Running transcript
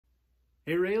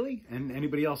Hey Rayleigh, and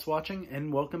anybody else watching,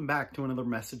 and welcome back to another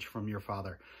message from your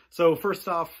father. So first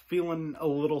off, feeling a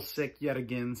little sick yet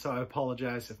again, so I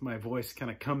apologize if my voice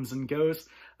kind of comes and goes.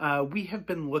 We have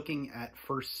been looking at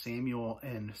 1 Samuel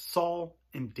and Saul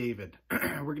and David.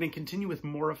 We're going to continue with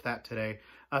more of that today,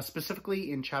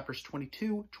 specifically in chapters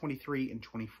 22, 23, and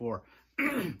 24.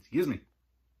 Excuse me.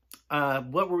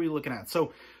 What were we looking at?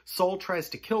 So Saul tries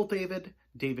to kill David,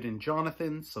 David and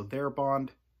Jonathan, so their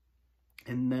bond.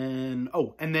 And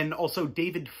then also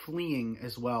David fleeing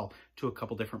as well to a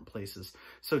couple different places.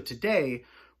 So today,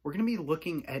 we're going to be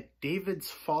looking at David's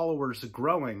followers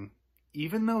growing,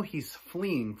 even though he's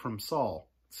fleeing from Saul.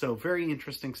 So very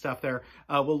interesting stuff there.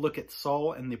 We'll look at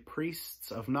Saul and the priests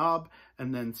of Nob,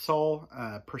 and then Saul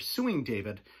pursuing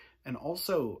David, and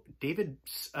also David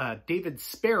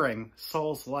sparing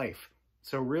Saul's life.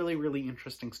 So really, really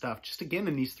interesting stuff. Just again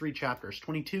in these three chapters,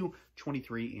 22,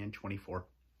 23, and 24.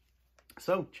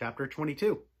 So, chapter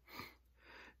 22.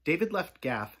 David left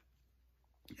Gath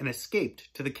and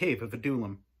escaped to the cave of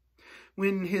Adullam.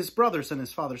 When his brothers and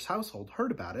his father's household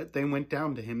heard about it, they went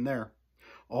down to him there.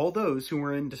 All those who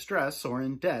were in distress or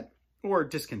in debt or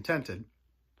discontented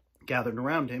gathered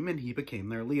around him, and he became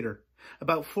their leader.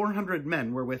 About 400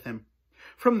 men were with him.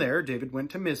 From there, David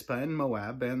went to Mizpah in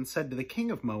Moab and said to the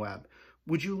king of Moab,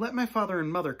 "Would you let my father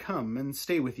and mother come and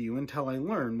stay with you until I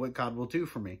learn what God will do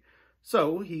for me?"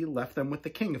 So he left them with the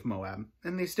king of Moab,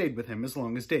 and they stayed with him as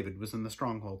long as David was in the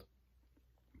stronghold.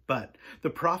 But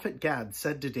the prophet Gad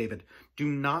said to David, "Do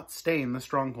not stay in the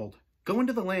stronghold. Go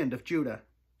into the land of Judah."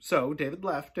 So David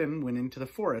left and went into the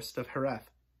forest of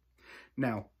Hereth.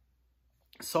 Now,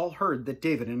 Saul heard that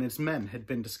David and his men had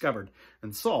been discovered,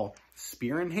 and Saul,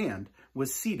 spear in hand,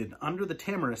 was seated under the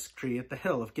tamarisk tree at the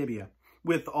hill of Gibeah,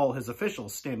 with all his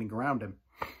officials standing around him.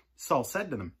 Saul said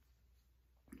to them,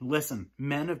 "Listen,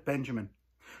 men of Benjamin,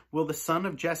 will the son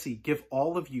of Jesse give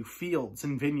all of you fields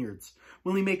and vineyards?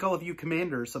 Will he make all of you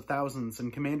commanders of thousands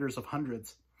and commanders of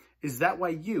hundreds? Is that why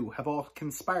you have all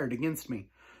conspired against me?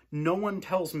 No one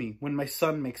tells me when my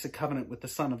son makes a covenant with the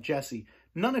son of Jesse.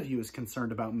 None of you is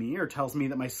concerned about me or tells me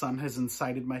that my son has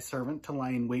incited my servant to lie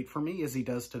in wait for me as he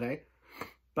does today."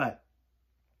 But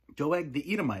Doeg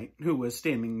the Edomite, who was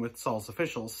standing with Saul's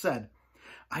officials, said,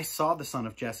 "I saw the son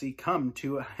of Jesse come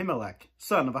to Ahimelech,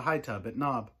 son of Ahitub at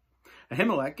Nob.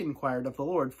 Ahimelech inquired of the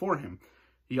Lord for him.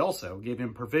 He also gave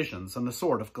him provisions and the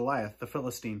sword of Goliath the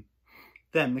Philistine."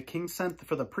 Then the king sent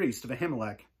for the priest of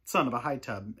Ahimelech, son of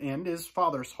Ahitub, and his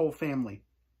father's whole family,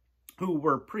 who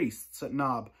were priests at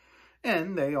Nob,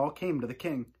 and they all came to the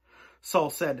king. Saul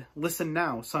said, "Listen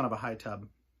now, son of Ahitub."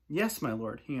 "Yes, my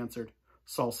lord," he answered.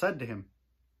 Saul said to him,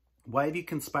 "Why have you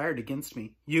conspired against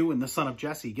me, you and the son of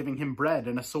Jesse, giving him bread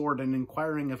and a sword and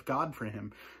inquiring of God for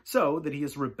him, so that he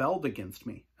has rebelled against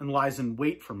me and lies in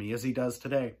wait for me as he does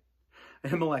today?"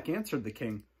 Ahimelech answered the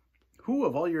king, "Who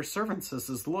of all your servants is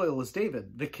as loyal as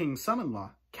David, the king's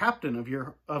son-in-law, captain of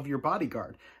your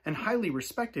bodyguard, and highly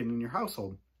respected in your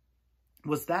household?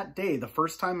 Was that day the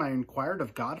first time I inquired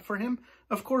of God for him?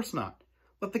 Of course not.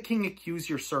 Let the king accuse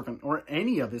your servant or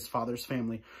any of his father's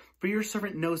family, for your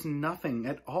servant knows nothing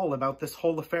at all about this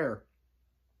whole affair."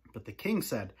 But the king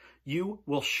said, "You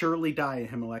will surely die,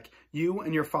 Ahimelech, you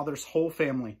and your father's whole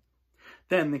family."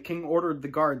 Then the king ordered the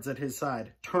guards at his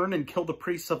side, "Turn and kill the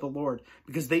priests of the Lord,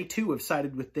 because they too have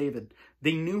sided with David.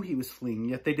 They knew he was fleeing,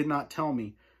 yet they did not tell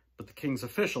me." But the king's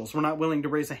officials were not willing to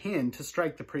raise a hand to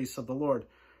strike the priests of the Lord.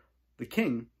 The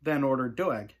king then ordered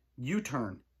Doeg, "You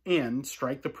turn and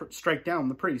strike down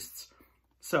the priests."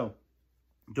 So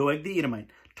Doeg the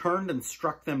Edomite turned and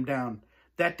struck them down.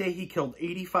 That day he killed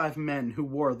 85 men who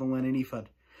wore the linen ephod.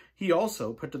 He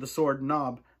also put to the sword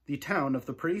Nob, the town of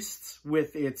the priests,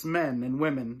 with its men and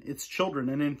women, its children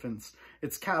and infants,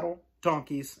 its cattle,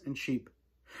 donkeys, and sheep.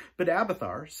 But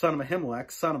Abiathar, son of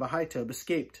Ahimelech, son of Ahitub,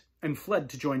 escaped and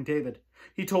fled to join David.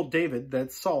 He told David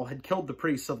that Saul had killed the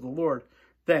priests of the Lord.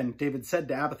 Then David said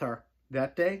to Abiathar,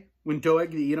 "That day, when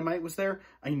Doeg the Edomite was there,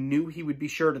 I knew he would be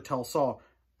sure to tell Saul,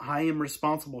 'I am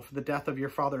responsible for the death of your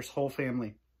father's whole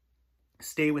family.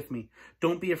 Stay with me.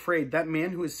 Don't be afraid. That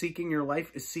man who is seeking your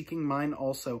life is seeking mine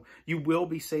also. You will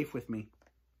be safe with me."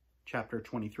 Chapter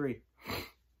 23.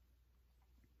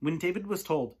 When David was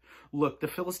told, "Look, the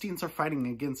Philistines are fighting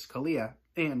against Keilah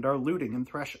and are looting in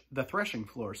the threshing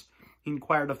floors," he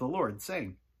inquired of the Lord,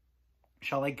 saying,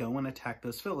 "Shall I go and attack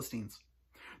those Philistines?"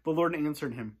 The Lord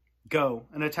answered him, "Go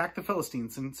and attack the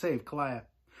Philistines and save Keilah."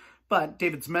 But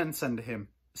David's men said to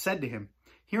him,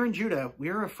 "Here in Judah we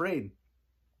are afraid.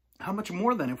 How much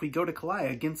more then if we go to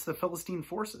Keilah against the Philistine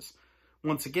forces?"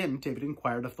 Once again David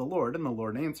inquired of the Lord, and the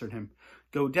Lord answered him,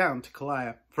 "Go down to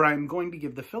Keilah, for I am going to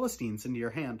give the Philistines into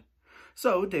your hand."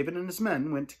 So David and his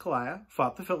men went to Keilah,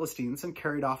 fought the Philistines, and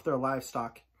carried off their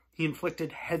livestock. He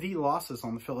inflicted heavy losses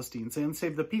on the Philistines and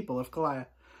saved the people of Keilah.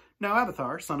 Now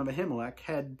Abiathar, son of Ahimelech,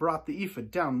 had brought the ephod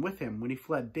down with him when he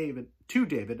fled to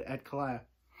David at Keilah.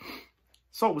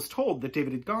 Saul was told that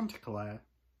David had gone to Keilah,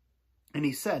 and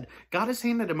he said, "God has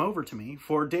handed him over to me,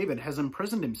 for David has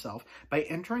imprisoned himself by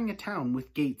entering a town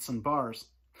with gates and bars."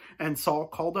 And Saul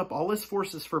called up all his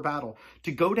forces for battle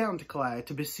to go down to Keilah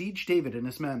to besiege David and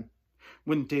his men.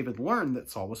 When David learned that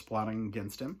Saul was plotting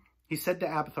against him, he said to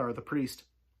Abiathar the priest,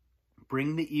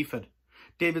 "Bring the ephod."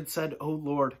 David said, "O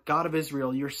Lord, God of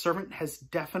Israel, your servant has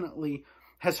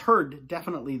heard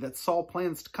definitely that Saul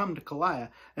plans to come to Keilah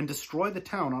and destroy the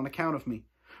town on account of me.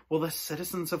 Will the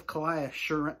citizens of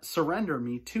Keilah surrender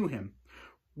me to him?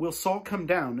 Will Saul come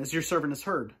down, as your servant has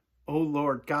heard? O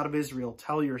Lord, God of Israel,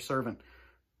 tell your servant."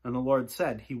 And the Lord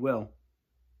said, "He will."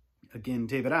 Again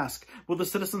David asked, "Will the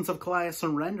citizens of Keilah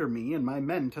surrender me and my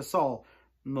men to Saul?"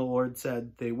 And the Lord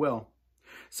said, "They will."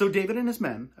 So David and his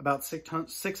men, about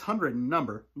 600 in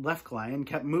number, left Keilah and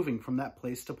kept moving from that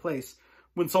place to place.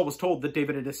 When Saul was told that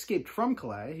David had escaped from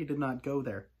Keilah, he did not go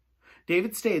there.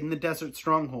 David stayed in the desert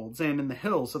strongholds and in the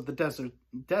hills of the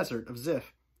desert of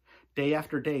Ziph. Day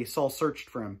after day Saul searched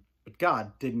for him, but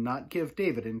God did not give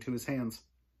David into his hands.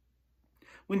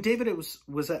 When David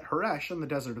was at Horesh in the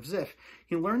desert of Ziph,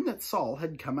 he learned that Saul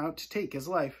had come out to take his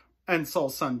life. And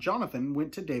Saul's son Jonathan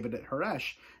went to David at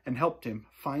Horesh and helped him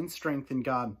find strength in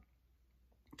God.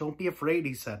 "Don't be afraid,"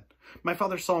 he said. "My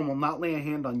father Saul will not lay a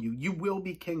hand on you. You will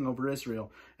be king over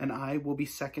Israel, and I will be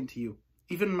second to you.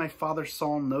 Even my father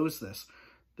Saul knows this."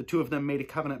 The two of them made a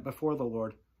covenant before the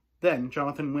Lord. Then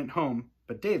Jonathan went home,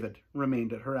 but David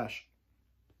remained at Horesh.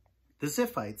 The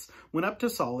Ziphites went up to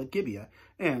Saul at Gibeah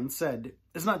and said,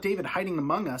 "Is not David hiding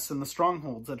among us in the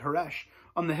strongholds at Horesh,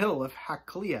 on the hill of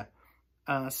Hakaliah,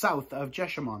 south of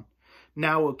Jeshimon?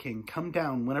 Now, O king, come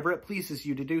down whenever it pleases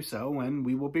you to do so, and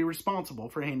we will be responsible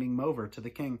for handing him over to the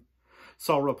king."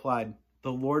 Saul replied,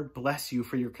 "The Lord bless you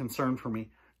for your concern for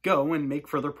me. Go and make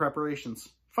further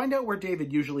preparations. Find out where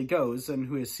David usually goes and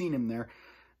who has seen him there.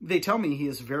 They tell me he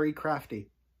is very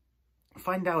crafty.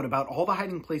 Find out about all the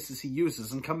hiding places he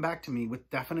uses and come back to me with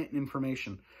definite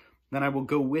information. Then I will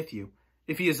go with you.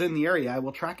 If he is in the area, I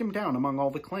will track him down among all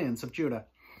the clans of Judah."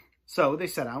 So they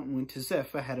set out and went to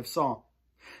Ziph ahead of Saul.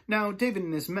 Now David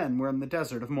and his men were in the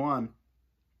desert of Moab,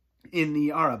 in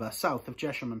the Arabah south of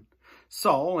Jeshimon.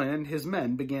 Saul and his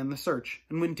men began the search,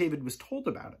 and when David was told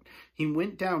about it, he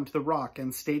went down to the rock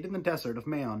and stayed in the desert of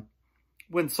Maon.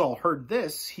 When Saul heard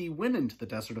this, he went into the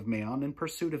desert of Maon in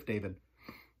pursuit of David.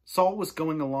 Saul was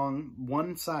going along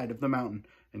one side of the mountain,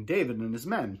 and David and his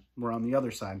men were on the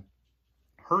other side,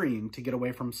 hurrying to get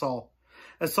away from Saul.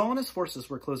 As Saul and his forces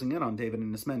were closing in on David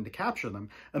and his men to capture them,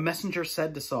 a messenger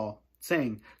said to Saul,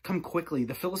 saying, "Come quickly,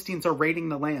 the Philistines are raiding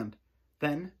the land."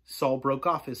 Then Saul broke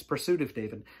off his pursuit of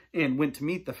David and went to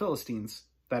meet the Philistines.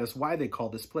 That is why they call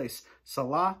this place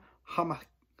Salah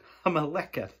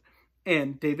Hamaleketh.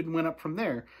 And David went up from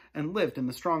there and lived in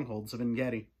the strongholds of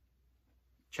En-gedi.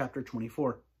 Chapter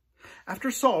 24.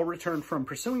 After Saul returned from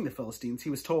pursuing the Philistines,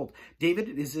 he was told, "David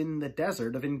is in the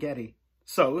desert of En-gedi."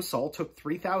 So Saul took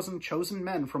 3,000 chosen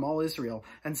men from all Israel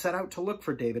and set out to look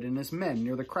for David and his men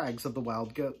near the crags of the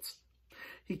wild goats.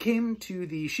 He came to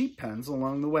the sheep pens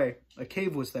along the way. A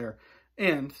cave was there,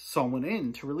 and Saul went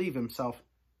in to relieve himself.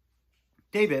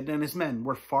 David and his men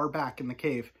were far back in the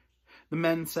cave. The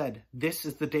men said, "This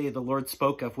is the day the Lord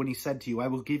spoke of when he said to you, 'I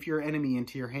will give your enemy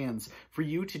into your hands, for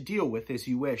you to deal with as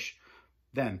you wish.'"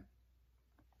 Then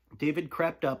David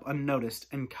crept up unnoticed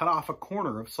and cut off a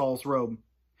corner of Saul's robe.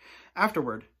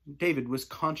 Afterward, David was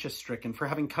conscience-stricken for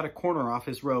having cut a corner off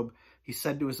his robe. He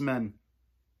said to his men,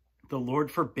 "The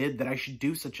Lord forbid that I should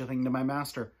do such a thing to my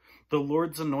master, the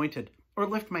Lord's anointed, or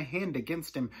lift my hand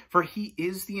against him, for he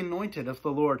is the anointed of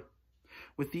the Lord."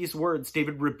 With these words,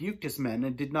 David rebuked his men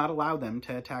and did not allow them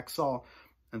to attack Saul,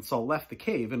 and Saul left the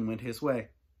cave and went his way.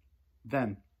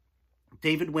 Then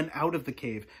David went out of the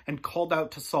cave and called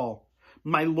out to Saul,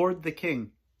 "My lord the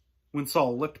king." When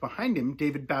Saul looked behind him,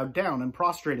 David bowed down and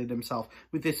prostrated himself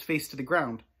with his face to the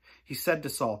ground. He said to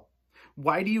Saul,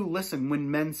 "Why do you listen when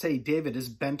men say David is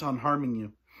bent on harming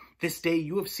you? This day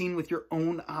you have seen with your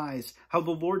own eyes how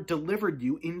the Lord delivered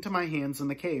you into my hands in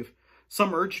the cave.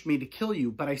 Some urged me to kill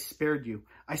you, but I spared you.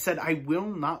 I said, I will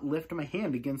not lift my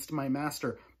hand against my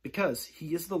master, because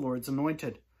he is the Lord's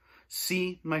anointed.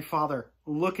 See, my father,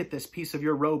 look at this piece of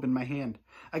your robe in my hand.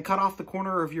 I cut off the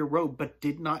corner of your robe, but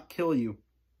did not kill you.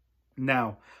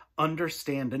 Now,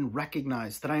 understand and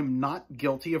recognize that I am not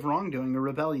guilty of wrongdoing or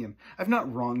rebellion. I've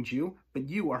not wronged you, but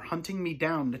you are hunting me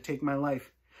down to take my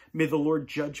life. May the Lord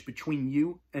judge between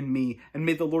you and me, and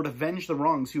may the Lord avenge the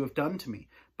wrongs you have done to me.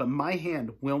 But my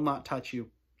hand will not touch you.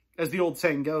 As the old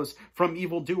saying goes, from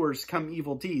evildoers come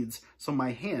evil deeds, so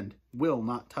my hand will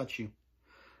not touch you.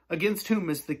 Against whom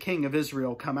is the king of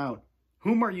Israel come out?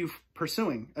 Whom are you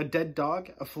pursuing? A dead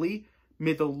dog? A flea?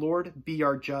 May the Lord be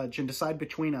our judge and decide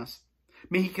between us.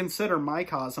 May he consider my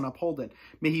cause and uphold it.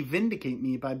 May he vindicate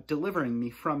me by delivering me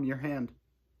from your hand.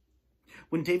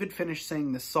 When David finished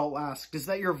saying this, Saul asked, "Is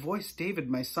that your voice, David,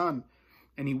 my son?"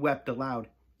 And he wept aloud.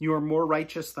 "You are more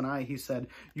righteous than I," he said.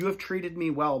 "You have treated me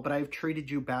well, but I have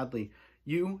treated you badly.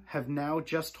 You have now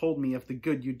just told me of the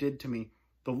good you did to me.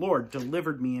 The Lord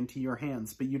delivered me into your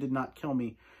hands, but you did not kill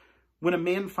me. When a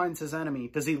man finds his enemy,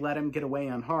 does he let him get away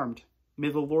unharmed? May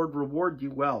the Lord reward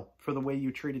you well for the way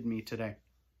you treated me today.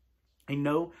 I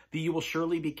know that you will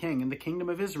surely be king, and the kingdom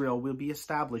of Israel will be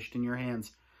established in your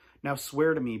hands. Now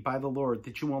swear to me by the Lord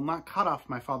that you will not cut off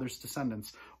my father's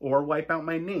descendants, or wipe out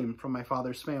my name from my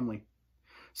father's family."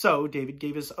 So David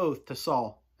gave his oath to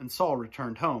Saul, and Saul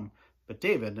returned home, but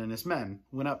David and his men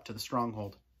went up to the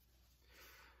stronghold.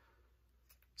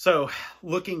 So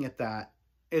looking at that,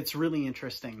 it's really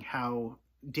interesting how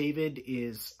David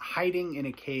is hiding in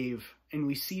a cave, and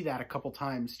we see that a couple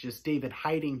times, just David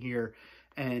hiding here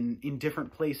and in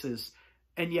different places,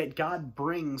 and yet God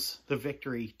brings the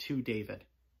victory to David.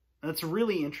 That's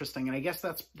really interesting, and I guess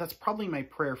that's probably my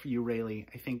prayer for you, Rayleigh.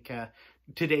 I think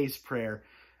today's prayer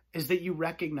is that you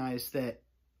recognize that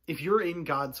if you're in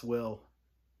God's will,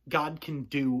 God can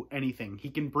do anything.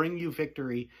 He can bring you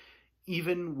victory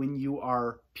even when you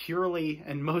are purely,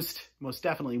 and most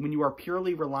definitely, when you are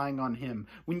purely relying on him.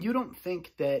 When you don't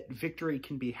think that victory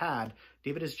can be had,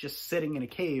 David is just sitting in a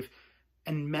cave,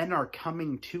 and men are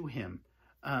coming to him.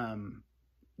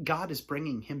 God is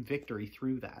bringing him victory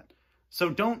through that. So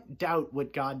don't doubt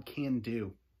what God can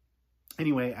do.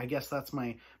 Anyway, I guess that's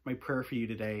my prayer for you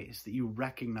today, is that you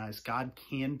recognize God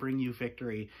can bring you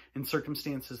victory in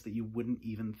circumstances that you wouldn't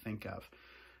even think of.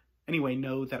 Anyway,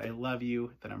 know that I love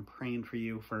you, that I'm praying for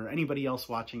you. For anybody else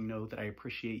watching, know that I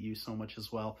appreciate you so much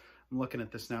as well. I'm looking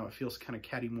at this now. It feels kind of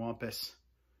cattywampus.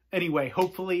 Anyway,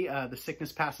 hopefully the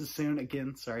sickness passes soon.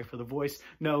 Again, sorry for the voice.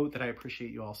 Know that I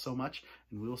appreciate you all so much,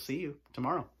 and we will see you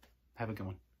tomorrow. Have a good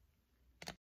one.